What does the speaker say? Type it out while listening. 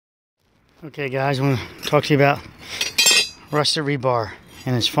Okay guys, I want to talk to you about rusted rebar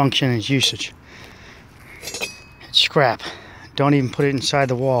and its function and its usage. It's scrap. Don't even put it inside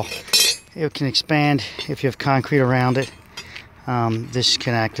the wall. It can expand if you have concrete around it. This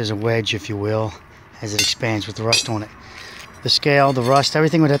can act as a wedge, if you will, as it expands with the rust on it. The scale, the rust,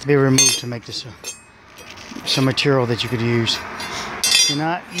 everything would have to be removed to make this some material that you could use. Do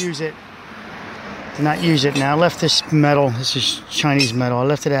not use it. Do not use it. Now I left this metal, this is Chinese metal, I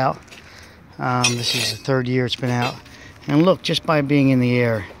left it out. This is the third year it's been out. And look, just by being in the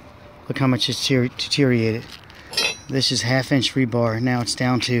air, look how much it's deteriorated. This is 1/2 inch rebar. Now it's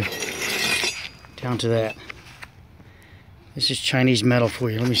down to that. This is Chinese metal for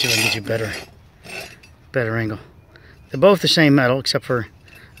you. Let me see if I can get you better angle. They're both the same metal, except for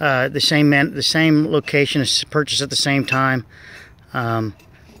the same location is purchased at the same time.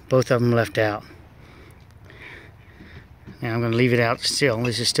 Both of them left out. Now I'm going to leave it out still.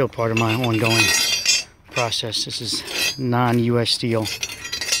 This is still part of my ongoing process. This is non-US steel,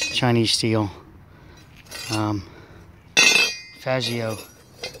 Chinese steel. Fazio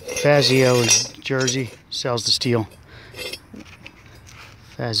in Jersey sells the steel.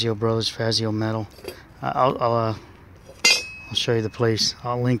 Fazio Brothers, Fazio Metal. I'll show you the place.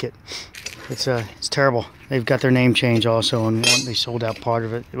 I'll link it. It's terrible. They've got their name change also, and they sold out part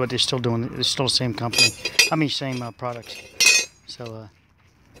of it. But they're still doing it. It's still the same company. I mean, same products. So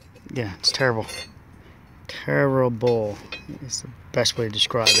yeah, it's terrible. Terrible. It's the best way to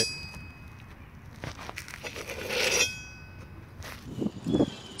describe it.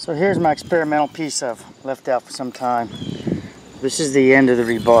 So here's my experimental piece I've left out for some time. This is the end of the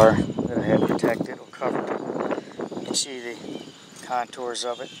rebar that I had protected or covered. You can see the contours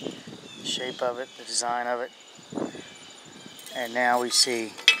of it, the shape of it, the design of it. And now we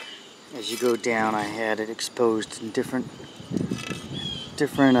see, as you go down, I had it exposed in different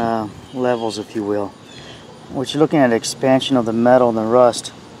levels, if you will. What you're looking at, expansion of the metal and the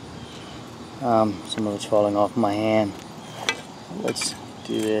rust. Some of it's falling off my hand. Let's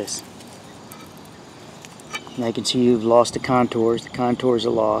do this. Now you can see you've lost the contours. The contours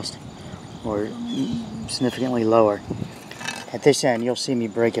are lost, or significantly lower. At this end, you'll see me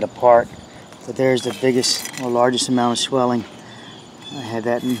break it apart. But there's the biggest or largest amount of swelling. I had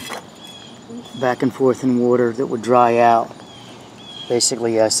that back and forth in water that would dry out.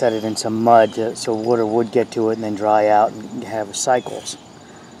 Basically, I set it in some mud so water would get to it and then dry out and have cycles.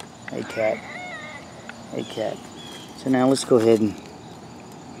 Hey cat. Hey cat. So now let's go ahead and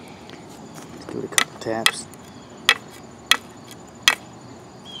do it a couple taps.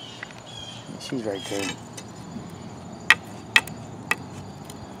 She's right there.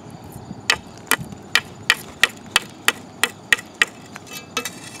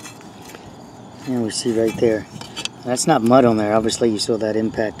 And we see right there. That's not mud on there. Obviously you saw that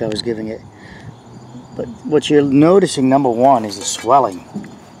impact I was giving it. But what you're noticing, number one, is the swelling.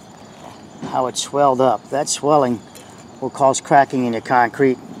 How it swelled up. That swelling will cause cracking in your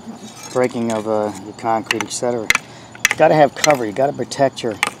concrete, breaking of your concrete, etc. You got to have cover. You got to protect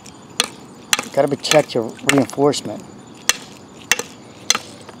your reinforcement.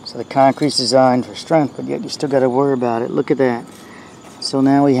 So the concrete's designed for strength, but yet you still got to worry about it. Look at that. So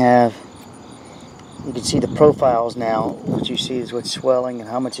now we have. You can see the profiles now. What you see is what's swelling and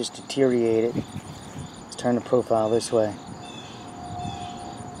how much it's deteriorated. Let's turn the profile this way.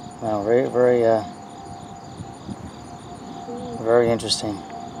 Now, very interesting.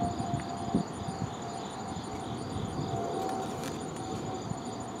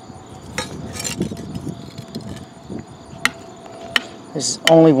 This is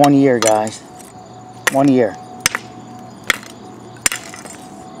only 1 year, guys. 1 year.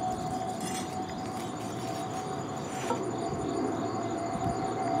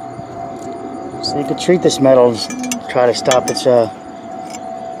 So you could treat this metal and try to stop its the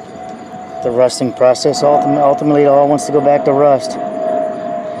rusting process. Ultimately, it all wants to go back to rust.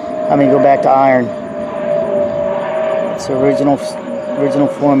 I mean, go back to iron. It's the original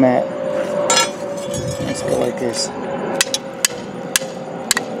format. Let's go like this.